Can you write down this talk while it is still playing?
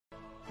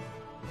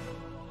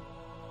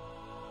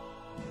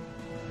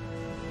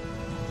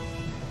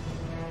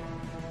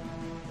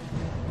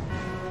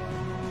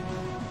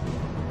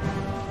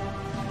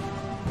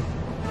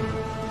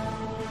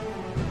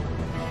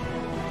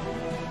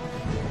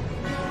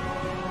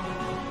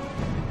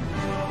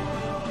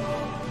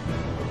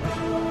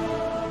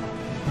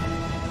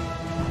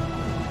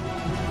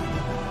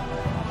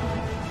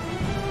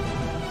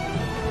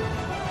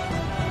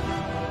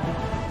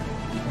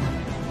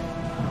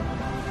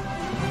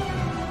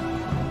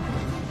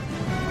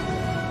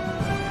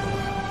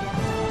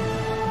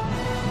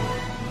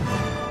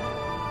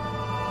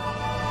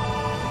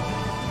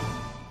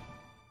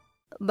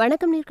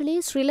வணக்கம் நேர்களே.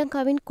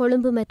 ஸ்ரீலங்காவின்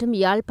கொழும்பு மற்றும்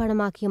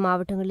யாழ்ப்பாணம் ஆகிய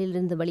மாவட்டங்களில்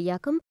இருந்து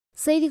வெளியாகும்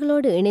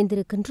செய்திகளோடு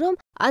இணைந்திருக்கின்றோம்.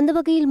 அந்த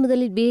வகையில்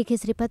முதலில்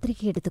வீரகேசரி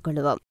பத்திரிகை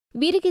எடுத்துக்கொள்வோம்.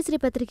 வீரகேசரி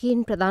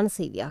பத்திரிகையின் பிரதான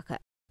செய்தியாக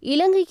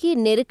இலங்கைக்கு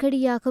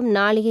நெருக்கடியாகும்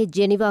நாளைய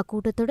ஜெனிவா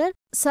கூட்டத்தொடர்,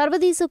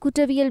 சர்வதேச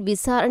குற்றவியல்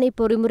விசாரணை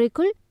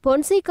பொறிமுறைக்குள்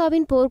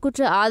பொன்சேகாவின்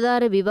போர்க்குற்ற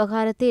ஆதார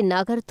விவகாரத்தை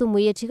நகர்த்தும்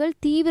முயற்சிகள்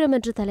தீவிரம்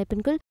என்ற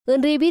தலைப்பின் கீழ்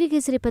இன்றைய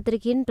வீரகேசரி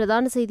பத்திரிகையின்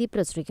பிரதான செய்தி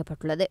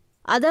பிரசுரிக்கப்பட்டுள்ளது.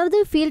 அதாவது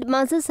ஃபீல்ட்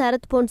மார்ஷல்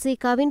சரத்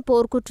பொன்சேகாவின்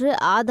போர்க்குற்ற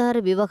ஆதார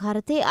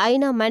விவகாரத்தை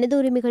ஐநா மனித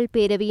உரிமைகள்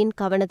பேரவையின்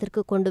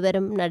கவனத்திற்கு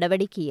கொண்டுவரும்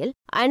நடவடிக்கையில்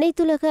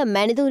அனைத்துலக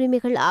மனித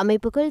உரிமைகள்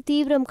அமைப்புகள்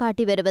தீவிரம்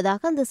காட்டி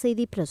வருவதாக அந்த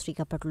செய்தி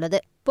பிரசுரிக்கப்பட்டுள்ளது.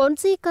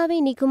 பொன்சேகாவை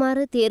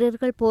நீக்குமாறு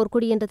தேரர்கள்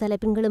போர்க்கொடி என்ற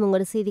தலைப்பின்களும்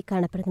உங்கள் செய்தி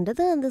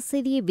காணப்படுகின்றது. அந்த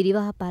செய்தியை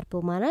விரிவாக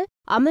பார்ப்போமானால்,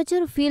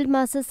 அமைச்சர் ஃபீல்ட்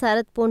மார்ஷல்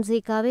சரத்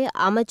பொன்சேகாவை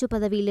அமைச்சு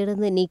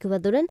பதவியிலிருந்து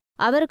நீக்குவதுடன்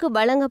அவருக்கு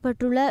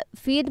வழங்கப்பட்டுள்ள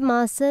ஃபீல்ட்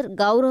மார்ஷல்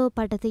கௌரவ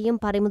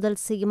பட்டத்தையும்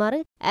பறிமுதல் செய்யுமாறு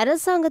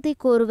அரசாங்கத்தை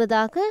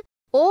கோருவதாக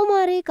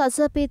ஓமாரே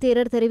கசப்பே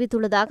தேரர்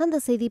தெரிவித்துள்ளதாக அந்த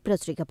செய்தி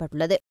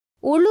பிரசுரிக்கப்பட்டுள்ளது.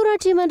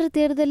 உள்ளூராட்சி மன்ற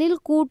தேர்தலில்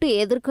கூட்டு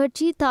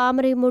எதிர்க்கட்சி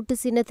தாமரை மொட்டு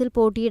சின்னத்தில்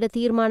போட்டியிட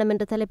தீர்மானம்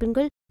என்ற தலைப்பின்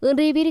கீழ்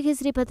இன்றைய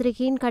வீரகேசரி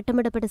பத்திரிகையின்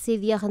கட்டமிடப்பட்ட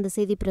செய்தியாக அந்த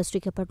செய்தி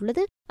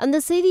பிரசுரிக்கப்பட்டுள்ளது.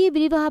 அந்த செய்தியை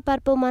விரிவாக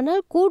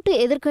பார்ப்போமானால், கூட்டு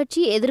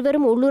எதிர்க்கட்சி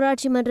எதிர்வரும்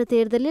உள்ளூராட்சி மன்ற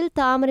தேர்தலில்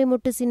தாமரை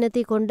மொட்டு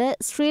சின்னத்தை கொண்ட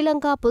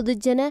ஸ்ரீலங்கா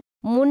பொதுஜன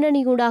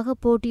முன்னணியூடாக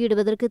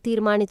போட்டியிடுவதற்கு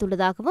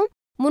தீர்மானித்துள்ளதாகவும்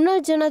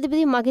முன்னாள்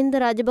ஜனாதிபதி மகிந்த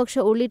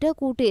ராஜபக்ஷ உள்ளிட்ட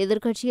கூட்டு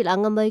எதிர்க்கட்சியில்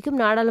அங்கம் வகிக்கும்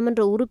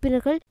நாடாளுமன்ற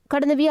உறுப்பினர்கள்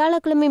கடந்த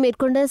வியாழக்கிழமை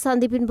மேற்கொண்ட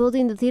சந்திப்பின் போது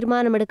இந்த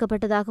தீர்மானம்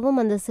எடுக்கப்பட்டதாகவும்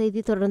அந்த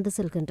செய்தி தொடர்ந்து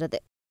செல்கின்றது.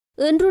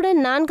 இன்றுடன்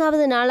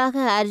 4வது நாளாக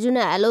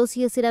அர்ஜுன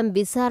அலோசியஸிடம்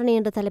விசாரணை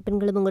என்ற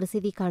தலைப்பின்களும் உங்கள்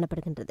செய்தி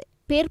காணப்படுகின்றது.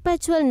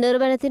 பெர்பச்சுவல்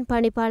நிறுவனத்தின்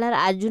பணிப்பாளர்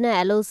அர்ஜுன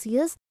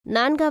அலோசியஸ்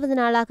 4வது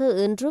நாளாக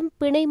இன்றும்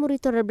பிணைமுறை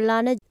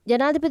தொடர்பிலான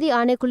ஜனாதிபதி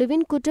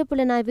ஆணைக்குழுவின்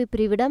குற்றப்புலனாய்வு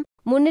பிரிவிடம்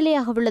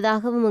முன்னிலையாக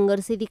உள்ளதாகவும்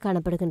உங்கள் செய்தி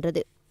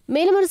காணப்படுகின்றது.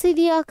 மேலும் ஒரு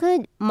செய்தியாக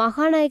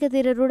மகாநாயக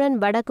தேரருடன்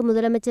வடக்கு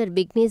முதலமைச்சர்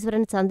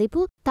விக்னேஸ்வரன்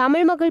சந்திப்பு,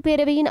 தமிழ் மக்கள்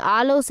பேரவையின்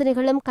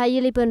ஆலோசனைகளும்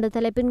கையளிப்பு என்ற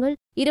தலைப்பின்கள்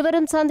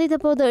இருவரும் சந்தித்த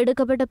போது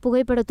எடுக்கப்பட்ட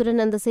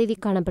புகைப்படத்துடன் அந்த செய்தி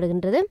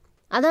காணப்படுகின்றது.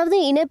 அதாவது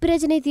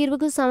இனப்பிரச்சினை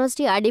தீர்வுக்கு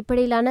சமஷ்டி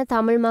அடிப்படையிலான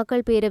தமிழ்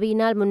மக்கள்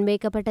பேரவையினால்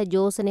முன்வைக்கப்பட்ட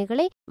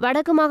யோசனைகளை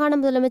வடக்கு மாகாண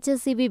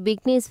முதலமைச்சர் சி.வி.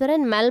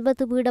 விக்னேஸ்வரன்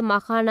மெல்பத்து பீட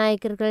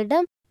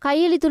மகாநாயகர்களிடம்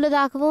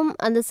கையளித்துள்ளதாகவும்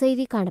அந்த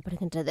செய்தி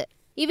காணப்படுகின்றது.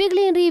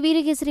 இவைகளே இன்றைய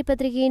வீரகேசரி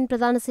பத்திரிகையின்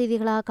பிரதான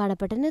செய்திகளாக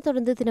காணப்பட்டன.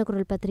 தொடர்ந்து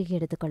தினக்குரல் பத்திரிகை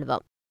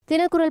எடுத்துக்கொள்வோம்.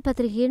 தினக்குரல்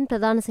பத்திரிகையின்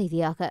பிரதான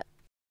செய்தியாக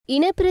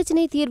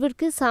இனப்பிரச்சினை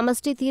தீர்விற்கு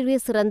சமஷ்டி தீர்வே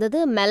சிறந்தது,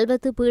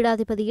 மெல்பத்து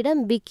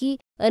பீடாதிபதியிடம் விக்கி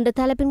என்ற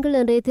தலைப்பின்கள்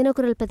இன்றைய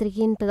தினக்குரல்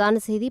பத்திரிகையின் பிரதான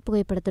செய்தி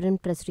புகைப்படத்துடன்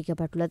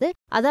பிரசுரிக்கப்பட்டுள்ளது.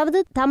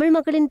 அதாவது தமிழ்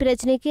மக்களின்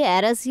பிரச்சினைக்கு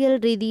அரசியல்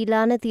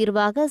ரீதியிலான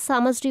தீர்வாக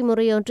சமஷ்டி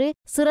முறையொன்றே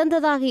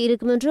சிறந்ததாக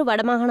இருக்கும் என்று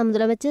வடமாகாண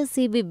முதலமைச்சர்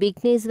சி.வி.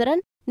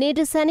 விக்னேஸ்வரன்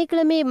நேற்று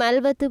சனிக்கிழமை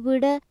மெல்பத்து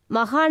பீட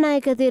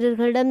மகாநாயக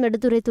தேரர்களிடம்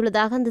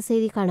எடுத்துரைத்துள்ளதாக அந்த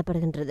செய்தி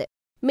காணப்படுகின்றது.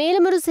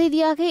 மேலும் ஒரு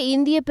செய்தியாக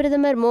இந்திய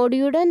பிரதமர்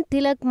மோடியுடன்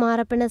திலக்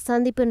மாரப்பன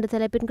சந்திப்பு என்ற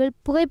தலைப்பின் கீழ்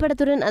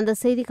புகைப்படத்துடன் அந்த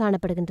செய்தி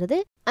காணப்படுகின்றது.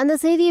 அந்த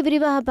செய்தியை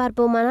விரிவாக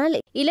பார்ப்போமானால்,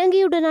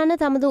 இலங்கையுடனான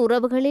தமது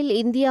உறவுகளில்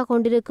இந்தியா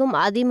கொண்டிருக்கும்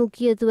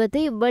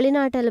அதிமுக்கியத்துவத்தை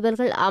வெளிநாட்டு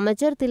அலுவல்கள்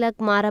அமைச்சர்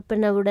திலக்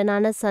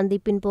மாரப்பனவுடனான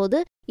சந்திப்பின் போது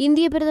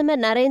இந்திய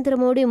பிரதமர் நரேந்திர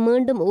மோடி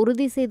மீண்டும்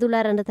உறுதி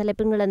செய்துள்ளார் என்ற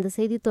தலைப்பின் கீழ் அந்த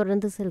செய்தி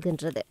தொடர்ந்து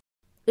செல்கின்றது.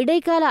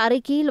 இடைக்கால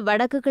அறிக்கையில்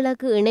வடக்கு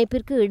கிழக்கு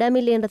இணைப்பிற்கு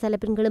இடமில்லை என்ற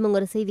தலைப்பின்களும்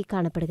ஒரு செய்தி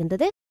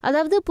காணப்படுகின்றது.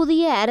 அதாவது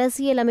புதிய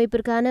அரசியல்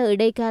அமைப்பிற்கான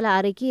இடைக்கால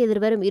அறிக்கை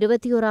எதிர்வரும்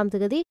 21ஆம்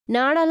தேதி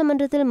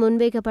நாடாளுமன்றத்தில்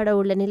முன்வைக்கப்பட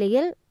உள்ள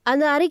நிலையில்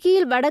அந்த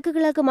அறிக்கையில் வடக்கு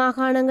கிழக்கு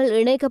மாகாணங்கள்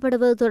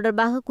இணைக்கப்படுவது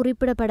தொடர்பாக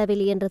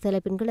குறிப்பிடப்படவில்லை என்ற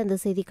தலைப்பின்கள் அந்த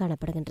செய்தி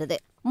காணப்படுகின்றது.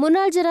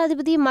 முன்னாள்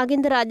ஜனாதிபதி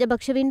மகிந்த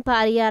ராஜபக்ஷவின்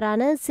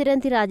பாரியாரான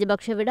சிரந்தி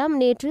ராஜபக்ஷவிடம்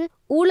நேற்று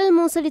ஊழல்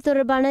மோசடி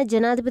தொடர்பான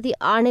ஜனாதிபதி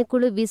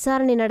ஆணைக்குழு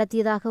விசாரணை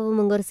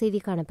நடத்தியதாகவும் ஒரு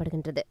செய்தி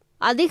காணப்படுகின்றது.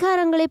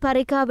 அதிகாரங்களை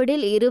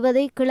பறிக்காவிடில்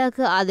 20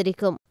 கிழக்கு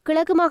ஆதரிக்கும்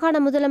கிழக்கு மாகாண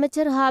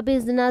முதலமைச்சர்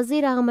ஹாபிஸ்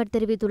நசீர் அகமட்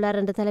தெரிவித்துள்ளார்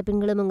என்ற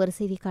தலைப்பின்களும் ஒரு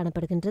செய்தி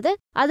காணப்படுகின்றது.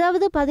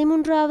 அதாவது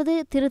 13வது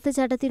திருத்த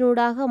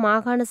சட்டத்தினூடாக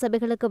மாகாண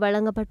சபைகளுக்கு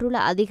வழங்கப்பட்டுள்ள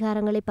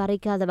அதிகாரங்களை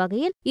பறிக்காத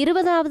வகையில்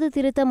 20வது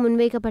திருத்தம்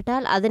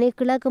முன்வைக்கப்பட்டால் அதனை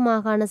கிழக்கு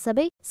மாகாண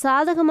சபை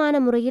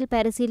சாதகமான முறையில்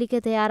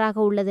பரிசீலிக்க தயாராக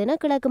உள்ளது என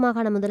கிழக்கு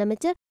மாகாண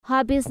முதலமைச்சர்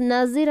ஹாபிஸ்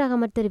நசீர்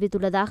அகமட்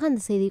தெரிவித்துள்ளதாக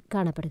அந்த செய்தி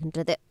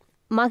காணப்படுகின்றது.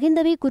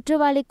 மகிந்தவை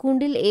குற்றவாளி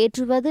கூண்டில்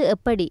ஏற்றுவது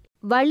எப்படி,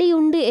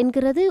 வழியுண்டு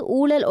என்கிறது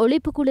ஊழல்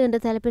ஒழிப்புக்குழு என்ற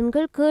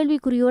தலைப்பின்கள்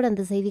கேள்விக்குறியோடு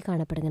அந்த செய்தி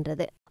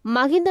காணப்படுகின்றது.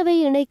 மகிந்தவை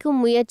இணைக்கும்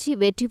முயற்சி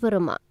வெற்றி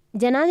பெறுமா,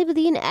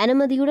 ஜனாதிபதியின்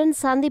அனுமதியுடன்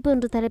சந்திப்பு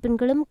என்ற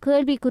தலைப்பின்களும்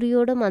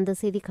கேள்விக்குறியோடும் அந்த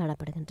செய்தி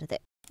காணப்படுகின்றது.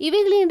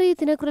 இவைகளை இன்றைய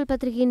தினக்குரல்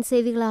பத்திரிகையின்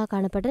செய்திகளாக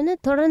காணப்பட்டன.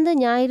 தொடர்ந்து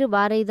ஞாயிறு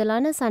வார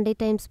இதழான சண்டே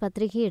டைம்ஸ்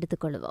பத்திரிகையை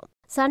எடுத்துக்கொள்வோம்.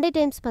 சண்டே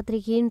டைம்ஸ்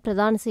பத்திரிகையின்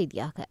பிரதான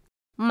செய்தியாக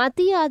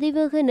மத்திய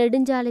அதிவேக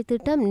நெடுஞ்சாலை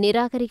திட்டம்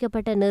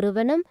நிராகரிக்கப்பட்ட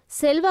நிறுவனம்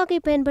செல்வாக்கை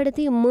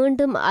பயன்படுத்தி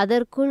மீண்டும்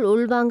அதற்குள்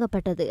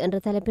உள்வாங்கப்பட்டது என்ற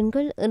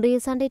தலைப்பின்கள் இன்றைய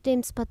சண்டே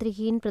டைம்ஸ்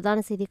பத்திரிகையின்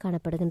பிரதான செய்தி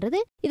காணப்படுகின்றது.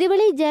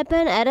 இதுவரை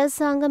ஜப்பான்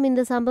அரசாங்கம்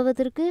இந்த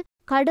சம்பவத்திற்கு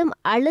கடும்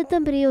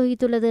அழுத்தம்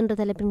பிரயோகித்துள்ளது என்ற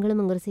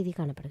தலைப்பின்களும் ஒரு செய்தி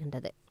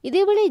காணப்படுகின்றது.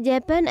 இதேவேளை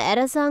ஜப்பான்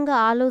அரசாங்க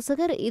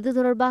ஆலோசகர் இது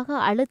தொடர்பாக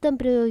அழுத்தம்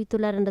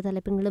பிரயோகித்துள்ளார் என்ற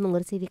தலைப்பின்களும்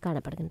ஒரு செய்தி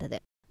காணப்படுகின்றது.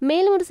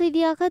 மேலும் ஒரு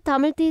செய்தியாக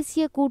தமிழ்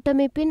தேசிய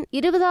கூட்டமைப்பின்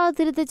 20வது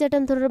திருத்தச்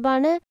சட்டம்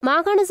தொடர்பான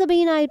மாகாண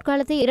சபையின்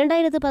ஆயுட்காலத்தை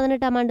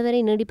 2018 ஆண்டு வரை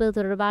நீடிப்பது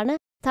தொடர்பான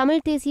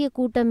தமிழ் தேசிய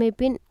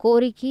கூட்டமைப்பின்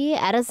கோரிக்கையை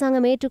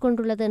அரசாங்கம்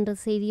ஏற்றுக்கொண்டுள்ளது என்ற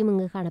செய்தியும்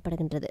இங்கு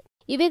காணப்படுகின்றது.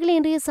 இவைகளை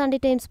இன்றைய சண்டே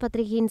டைம்ஸ்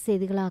பத்திரிகையின்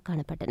செய்திகளாக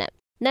காணப்பட்டன.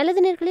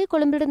 நல்லது நேயர்களே,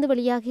 கொழும்பிலிருந்து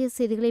வெளியாகிய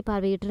செய்திகளை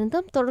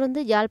பார்வையிட்டிருந்தோம்.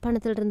 தொடர்ந்து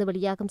யாழ்ப்பாணத்திலிருந்து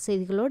வெளியாகும்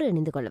செய்திகளோடு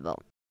இணைந்து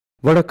கொள்வோம்.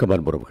 வணக்கம்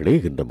அன்புறவுகளே,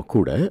 இன்றும்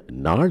கூட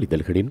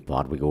நாளிதழ்களின்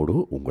பார்வையோடு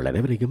உங்கள்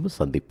அனைவரையும்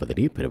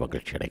சந்திப்பதிலே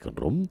பெருமகிழ்ச்சி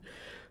அடைகின்றோம்.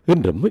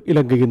 இன்றும்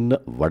இலங்கையின்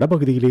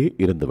வடபகுதியிலே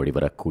இருந்து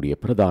வெளிவரக்கூடிய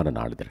பிரதான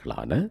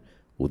நாளிதழ்களான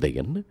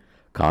உதயன்,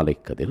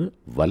 காலைக்கதிர்,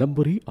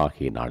 வலம்புரி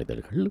ஆகிய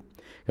நாளிதழ்கள்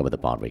எமது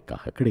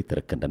பார்வைக்காக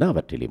கிடைத்திருக்கின்றன.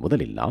 அவற்றிலே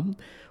முதலெல்லாம்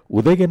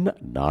உதயன்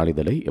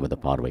நாளிதழை எமது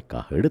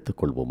பார்வைக்காக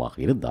எடுத்துக்கொள்வோமாக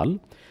இருந்தால்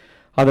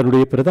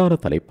அதனுடைய பிரதான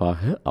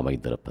தலைப்பாக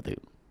அமைந்திருப்பது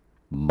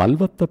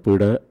மல்வத்த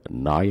பீட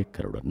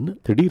நாயக்கருடன்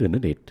திடீரென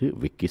நேற்று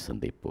விக்கி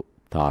சந்திப்பு,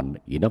 தான்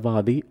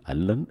இனவாதி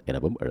அல்லன்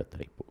எனவும்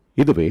எழுத்தரைப்பு.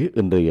 இதுவே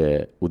இன்றைய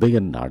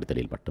உதயன்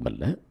நாளிதழில்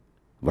மட்டுமல்ல,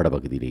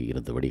 வடபகுதியிலே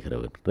இருந்து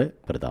வெளிகின்ற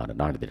பிரதான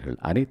நாளிதழ்கள்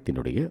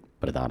அனைத்தினுடைய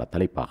பிரதான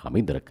தலைப்பாக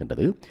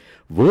அமைந்திருக்கின்றது.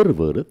 வேறு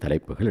வேறு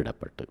தலைப்புகள்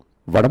இடப்பட்டு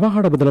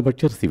வடமாகாண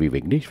முதலமைச்சர் சி வி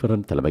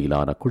விக்னேஸ்வரன்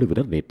தலைமையிலான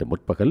குழுவினர் நேற்று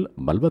முற்பகல்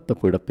மல்வத்த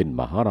பீடத்தின்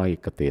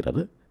மகாநாயக்க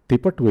தேரர்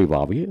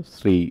திப்பட்டுவைவாவி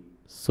ஸ்ரீ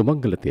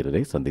சுமங்கல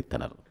தேரரை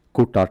சந்தித்தனர்.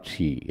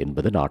 கூட்டாட்சி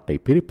என்பது நாட்டை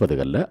பிரிப்பது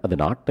அல்ல, அது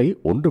நாட்டை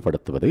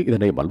ஒன்றுபடுத்துவது.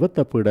 இதனை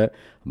மல்வத்த பீட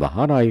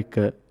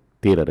மகாநாயக்க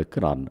தேரருக்கு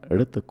நான்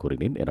எடுத்துக்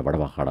கூறினேன் என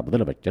வடமாகாண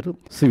முதலமைச்சர்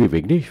சி வி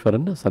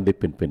விக்னேஸ்வரன்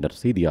சந்திப்பின் பின்னர்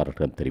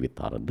செய்தியாளர்களிடம்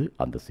தெரிவித்தார் என்று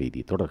அந்த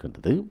செய்தி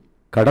தொடர்கின்றது.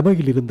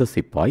 கடமையில் இருந்த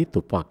சிப்பாய்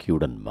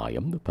துப்பாக்கியுடன்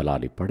மாயம்,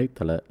 பலாலி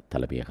படைத்தள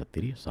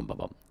தலைமையகத்திலே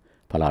சம்பவம்.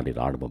 பலாலி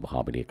ராணுவ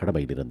முகாமிலே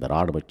கடமையில் இருந்த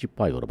ராணுவ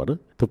சிப்பாய் ஒருவர்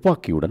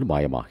துப்பாக்கியுடன்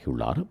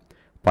மாயமாகியுள்ளார்.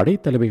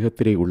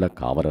 படைத்தலைமையகத்திலே உள்ள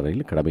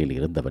காவலரில் கடமையில்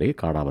இருந்தவரே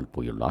காணாமல்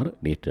போயுள்ளார்.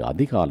 நேற்று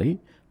அதிகாலை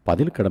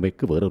பதில்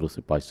கடமைக்கு வேறொரு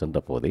சிப்பாய் சென்ற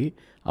போதே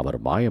அவர்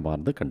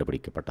மாயமார்ந்து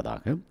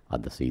கண்டுபிடிக்கப்பட்டதாக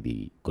அந்த செய்தி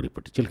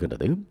குறிப்பிட்டு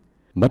செல்கிறது.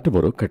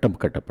 மற்றொரு கட்டம்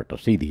கட்டப்பட்ட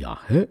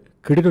செய்தியாக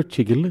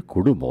கிளிநொச்சியில்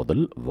குழு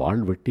மோதல்,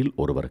 வாழ்வெட்டில்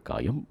ஒருவர்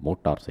காயம்,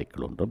 மோட்டார்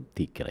சைக்கிள் ஒன்றும்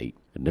தீக்கிரை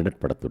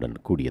நிழற்படத்துடன்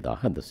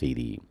கூடியதாக அந்த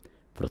செய்தி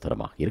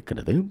பிரசுரமாக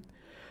இருக்கிறது.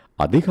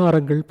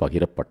 அதிகாரங்கள்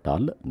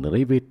பகிரப்பட்டால்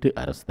நிறைவேற்று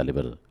அரசு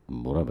தலைவர்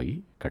முறைமை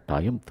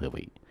கட்டாயம்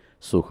தேவை,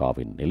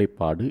 சுகாவின்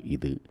நிலைப்பாடு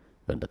இது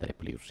என்ற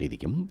தலைப்பில் ஒரு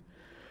செய்தியும்.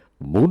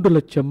 3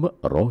 லட்சம்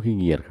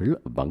ரோஹிங்கியர்கள்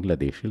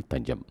பங்களாதேஷில்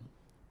தஞ்சம்,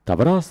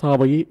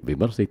 தவராசாவை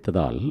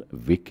விமர்சித்ததால்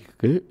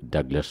விக்கிக்கு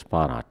டக்ளஸ்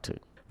பாராட்டு.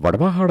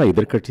 வடமாகாண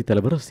எதிர்க்கட்சித்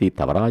தலைவர் சி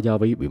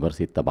தவராஜாவை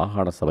விமர்சித்த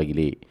மாகாண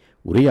சபையிலே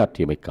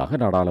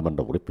உரையாற்றியமைக்காக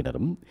நாடாளுமன்ற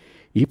உறுப்பினரும்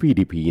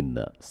இபிடிபியின்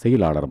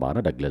செயலாளருமான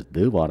டக்ளஸ்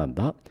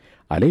தேவானந்தா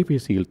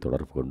அலைபேசியில்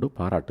தொடர்பு கொண்டு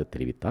பாராட்டு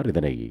தெரிவித்தார்.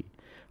 இதனை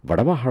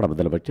வடமாகாண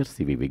முதலமைச்சர்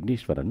சி வி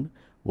விக்னேஸ்வரன்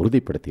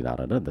உறுதிப்படுத்தினார்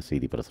என அந்த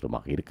செய்தி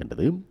பிரசுரமாக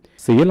இருக்கின்றது.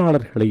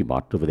 செயலாளர்களை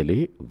மாற்றுவதிலே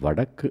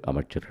வடக்கு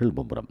அமைச்சர்கள்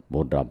மும்முரம்,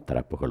 3ஆம்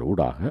தரப்புகள்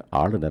ஊடாக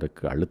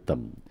ஆளுநருக்கு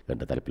அழுத்தம்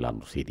என்ற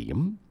தலைப்பிலான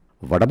செய்தியும்.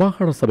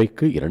 வடமாகாண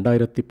சபைக்கு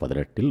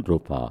 2018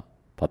 ரூபா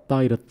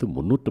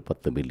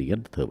 10,310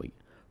 மில்லியன் தேவை,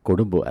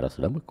 கொழும்பு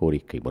அரசிடம்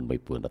கோரிக்கை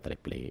முன்வைப்பு என்ற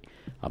தலைப்பிலே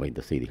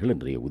அமைந்த செய்திகள்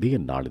இன்றைய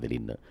உதயன்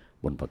நாளிதழின்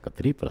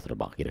முன்பக்கத்திலே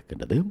பிரசுரமாக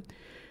இருக்கின்றது.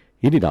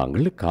 இனி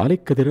நாங்கள்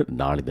காலைக்கதிர்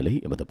நாளிதழை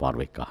எமது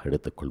பார்வைக்காக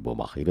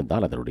எடுத்துக்கொள்வோமாக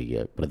இருந்தால்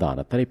அதனுடைய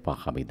பிரதான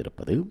தலைப்பாக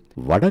அமைந்திருப்பது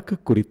வடக்கு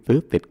குறித்து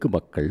தெற்கு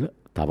மக்கள்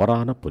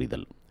தவறான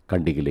புரிதல்.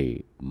 கண்டியிலே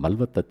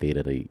மல்வத்த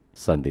தேரரை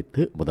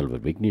சந்தித்து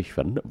முதல்வர்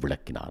விக்னேஸ்வரன்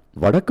விளக்கினார்.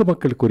 வடக்கு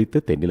மக்கள்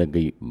குறித்து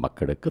தென்னிலங்கை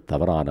மக்களுக்கு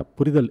தவறான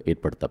புரிதல்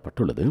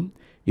ஏற்படுத்தப்பட்டுள்ளது.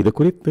 இது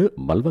குறித்து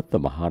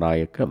மல்வத்த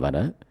மகாநாயக்க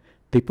வன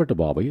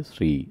திப்பட்டுபாவை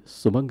ஸ்ரீ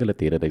சுமங்கல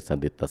தேரரை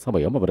சந்தித்த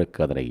சமயம்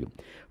அவருக்கு அதனை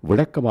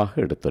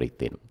விளக்கமாக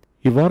எடுத்துரைத்தேன்.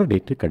 இவ்வாறு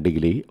நேற்று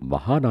கண்டியிலே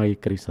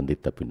மகாநாயக்கரை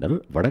சந்தித்த பின்னர்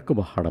வடக்கு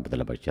மாகாண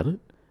முதலமைச்சர்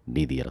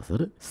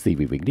நீதியரசர் சி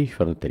வி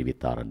விக்னேஸ்வரன்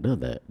தெரிவித்தார் என்று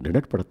அந்த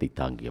நிழற்படத்தை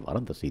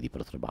தாங்கியவாறு அந்த செய்தி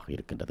பிரசுரமாக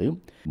இருக்கின்றது.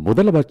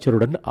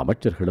 முதலமைச்சருடன்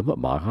அமைச்சர்களும்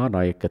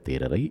மகாநாயக்க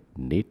தேரரை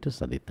நேற்று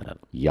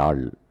சந்தித்தனர்.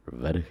 யாழ்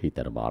வருகை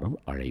தருமாறும்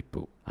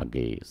அழைப்பு.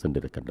 அங்கே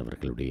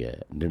சென்றிருக்கின்றவர்களுடைய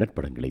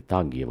நிழற்படங்களை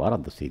தாங்கியவாறு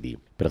அந்த செய்தி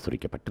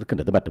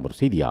பிரசுரிக்கப்பட்டிருக்கின்றது. மற்றும் ஒரு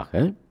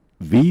செய்தியாக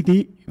வீதி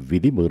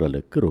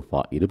விதிமீறலுக்கு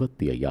ரூபாய்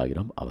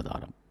 25,000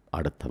 அவதானம்,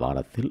 அடுத்த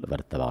வாரத்தில்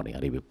வர்த்தமானி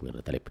அறிவிப்பு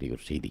என்ற தலைப்பில்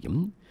ஒரு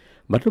செய்தியும்.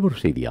 மற்றொரு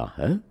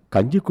செய்தியாக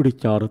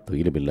கஞ்சிக்குடிச்சாறு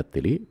துயிலும்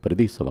இல்லத்திலே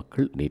பிரதேச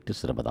மக்கள் நேற்று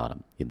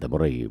சிரமதானம், இந்த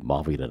முறை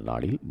மாவீரர்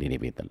நாளில்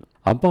நினைவேந்தல்.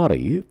 அம்பாறை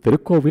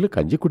திருக்கோவில்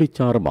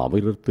கஞ்சிக்குடிச்சாறு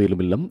மாவீரர்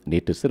துயிலும் இல்லம்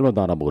நேற்று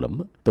சிரமதானம் மூலம்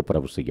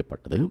துப்புரவு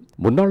செய்யப்பட்டது.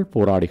 முன்னாள்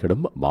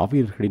போராளிகளும்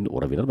மாவீரர்களின்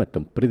உறவினர்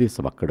மற்றும் பிரதேச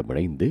மக்களும்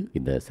இணைந்து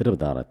இந்த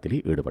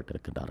சிரமதானத்திலே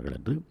ஈடுபட்டிருக்கின்றார்கள்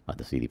என்று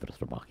அந்த செய்தி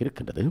பிரசுரமாக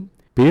இருக்கின்றது.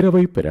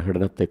 பேரவை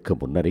பிரகடனத்துக்கு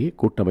முன்னரே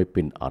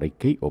கூட்டமைப்பின்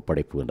அறிக்கை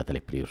ஒப்படைப்பு என்ற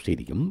தலைப்பில் ஒரு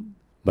செய்தியும்.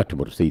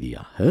 மற்றும் ஒரு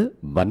செய்தியாக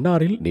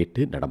மன்னாரில்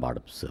நேற்று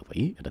நடமாடும்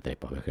சேவை என்ற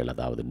தலைப்பவைகள்,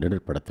 அதாவது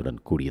நிழற்படத்துடன்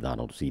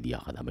கூடியதான ஒரு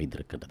செய்தியாக அது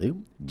அமைந்திருக்கின்றது.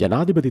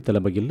 ஜனாதிபதி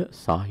தலைமையில்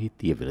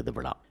சாகித்ய விருது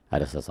விழா,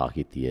 அரச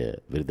சாகித்ய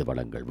விருது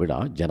வழங்கல் விழா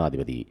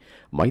ஜனாதிபதி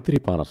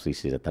மைத்திரிபால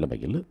சிறிசேன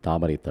தலைமையில்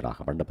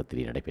தாமரைத்தராக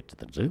மண்டபத்திலே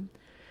நடைபெற்றது என்று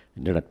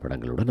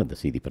நிழற்படங்களுடன் அந்த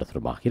செய்தி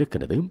பிரசுரமாக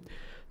இருக்கிறது.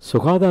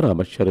 சுகாதார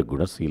அமைச்சர்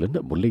குணசீலன்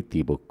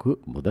முல்லைத்தீவுக்கு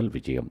முதல்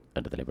விஜயம்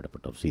என்று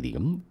தலைப்பிடப்பட்ட ஒரு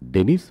செய்தியும்,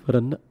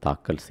 டெனிஸ்வரன்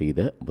தாக்கல் செய்த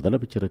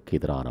முதலமைச்சருக்கு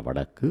எதிரான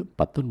வழக்கு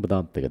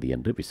 19ஆம்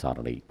தேதியன்று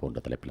விசாரணை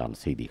போன்ற தலைப்பிலான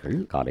செய்திகள்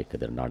காலை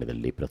கதிர்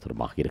நாளிதழிலே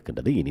பிரசுரமாக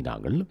இருக்கின்றது. இனி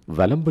நாங்கள்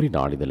வலம்புரி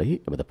நாளிதழை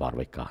எமது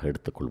பார்வைக்காக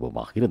எடுத்துக்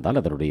கொள்வோமாக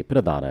இருந்தால் அதனுடைய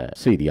பிரதான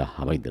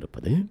செய்தியாக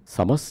அமைந்திருப்பது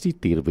சமஷ்டி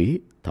தீர்வே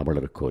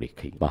தமிழர்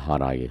கோரிக்கை,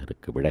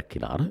 மகாநாயகருக்கு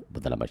விளக்கினார்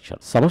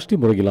முதலமைச்சர். சமஷ்டி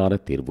முறையிலான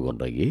தீர்வு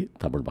ஒன்றையே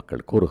தமிழ்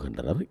மக்கள்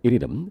கோருகின்றனர்.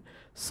 எனினும்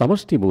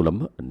சமஷ்டி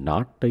மூலம்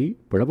நாட்டை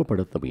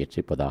பிளவுபடுத்த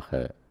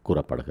முயற்சிப்பதாக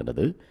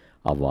கூறப்படுகிறது.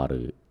 அவ்வாறு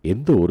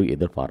எந்த ஒரு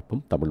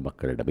எதிர்பார்ப்பும் தமிழ்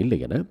மக்களிடம் இல்லை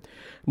என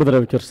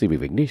முதலமைச்சர் சி வி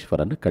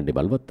விக்னேஸ்வரன் கண்டி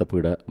மல்வத்த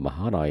பீட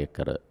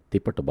மகாநாயக்கர்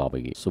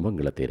திப்பட்டுபாவை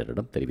சுமங்கல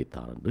தேரரிடம்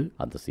தெரிவித்தார் என்று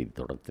அந்த செய்தி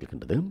தொடர்ந்து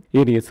செல்கின்றது.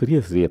 ஏனைய சிறிய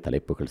சிறிய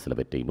தலைப்புகள்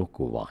சிலவற்றை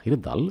நோக்குவதாக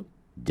இருந்தால்,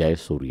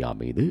 ஜெயசூர்யா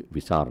மீது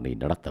விசாரணை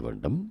நடத்த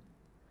வேண்டும்,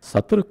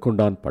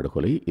 சத்துருக்கொண்டான்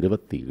படுகொலை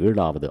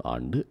 27வது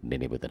ஆண்டு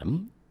நினைவு தினம்,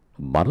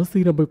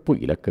 மறுசீரமைப்பு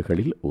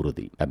இலக்குகளில்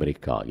உறுதி,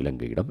 அமெரிக்கா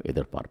இலங்கையிடம்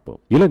எதிர்பார்ப்பு,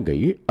 இலங்கை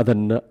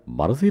அதன்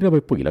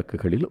மறுசீரமைப்பு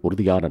இலக்குகளில்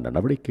உறுதியான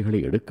நடவடிக்கைகளை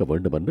எடுக்க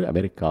வேண்டும் என்று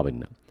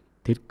அமெரிக்காவின்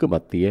தெற்கு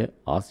மத்திய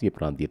ஆசிய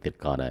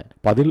பிராந்தியத்திற்கான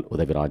பதில்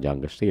உதவி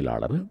ராஜாங்க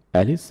செயலாளர்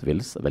அலிஸ்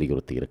வெல்ஸ்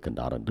வலியுறுத்தி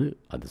இருக்கின்றார் என்று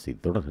அந்த செய்தி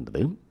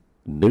தொடர்கின்றது.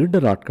 நீண்ட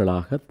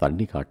நாட்களாக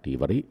தண்ணி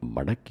காட்டியவரை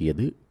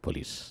மடக்கியது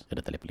போலீஸ்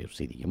என்ற தலைப்பில் ஒரு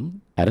செய்தியும்,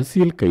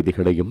 அரசியல்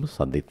கைதிகளையும்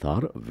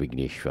சந்தித்தார்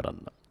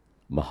விக்னேஸ்வரன்.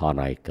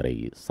 மகாநாயக்கரை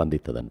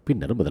சந்தித்ததன்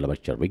பின்னர்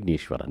முதலமைச்சர்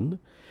விக்னேஸ்வரன்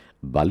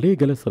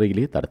பல்லேகல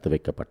சிறையிலே தடுத்து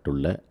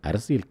வைக்கப்பட்டுள்ள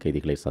அரசியல்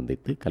கைதிகளை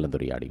சந்தித்து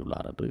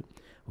கலந்துரையாடியுள்ளார் என்று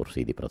ஒரு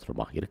செய்தி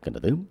பிரசுரமாக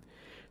இருக்கின்றது.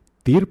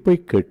 தீர்ப்பை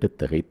கேட்டு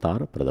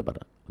திகைத்தார் பிரதமர்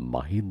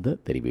மஹிந்த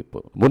தெரிவிப்பு.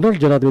 முன்னாள்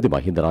ஜனாதிபதி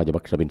மஹிந்த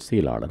ராஜபக்சவின்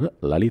செயலாளர்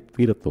லலித்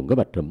வீரத்துங்க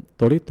மற்றும்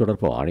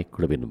தொலைத்தொடர்பு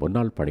ஆணைக்குழுவின்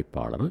முன்னாள்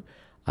பணிப்பாளர்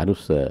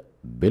அனுச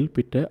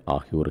பெல்பிட்ட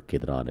ஆகியோருக்கு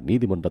எதிரான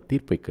நீதிமன்ற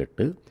தீர்ப்பை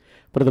கேட்டு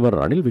பிரதமர்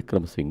ரணில்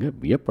விக்ரமசிங்க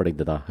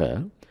வியப்படைந்ததாக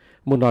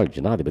முன்னாள்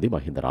ஜனாதிபதி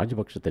மஹிந்த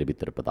ராஜபக்ஷ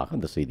தெரிவித்திருப்பதாக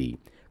அந்த செய்தி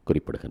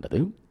குறிப்பிடுகின்றது.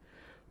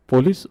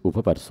 போலீஸ்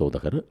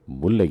உபபரிசோதகர்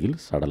முல்லையில்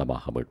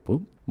சடலமாக மீட்பு.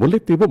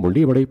 முல்லைத்தீவு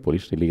முள்ளியவடை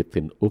போலீஸ்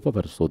நிலையத்தின்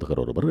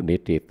உபபரிசோதகர் ஒருவர்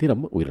நேற்றைய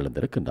தினம்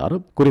உயிரிழந்திருக்கின்றார்.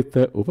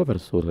 குறித்த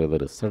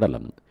உபபரிசோதகர்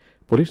சடலம்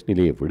போலீஸ்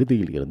நிலைய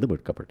விடுதியில் இருந்து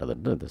மீட்கப்பட்டது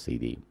என்று அந்த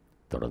செய்தி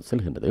தொடர்ந்து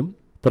செல்கின்றது.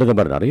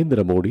 பிரதமர்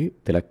நரேந்திர மோடி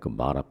திலக்கு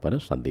மாரப்பன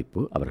சந்திப்பு,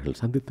 அவர்கள்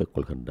சந்தித்துக்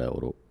கொள்கின்ற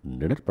ஒரு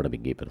நிழற்படம்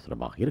இங்கே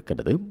பிரசுரமாக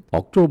இருக்கின்றது.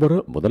 அக்டோபர்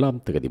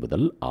 1ஆம் தேதி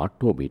முதல்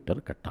ஆட்டோ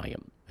மீட்டர்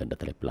கட்டாயம் என்ற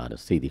தலைப்பிலான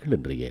செய்திகள்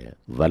இன்றைய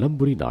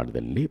வலம்புரி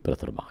நாளிதழிலே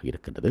பிரசுரமாக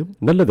இருக்கின்றது.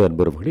 நல்லது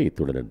அன்புறவுகளே,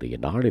 இத்துடன் இன்றைய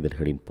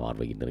நாளிதழ்களின்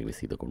பார்வையை நிறைவு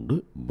செய்து கொண்டு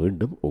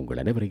மீண்டும்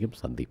உங்கள் அனைவரையும்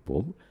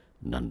சந்திப்போம்.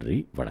 நன்றி,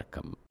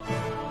 வணக்கம்.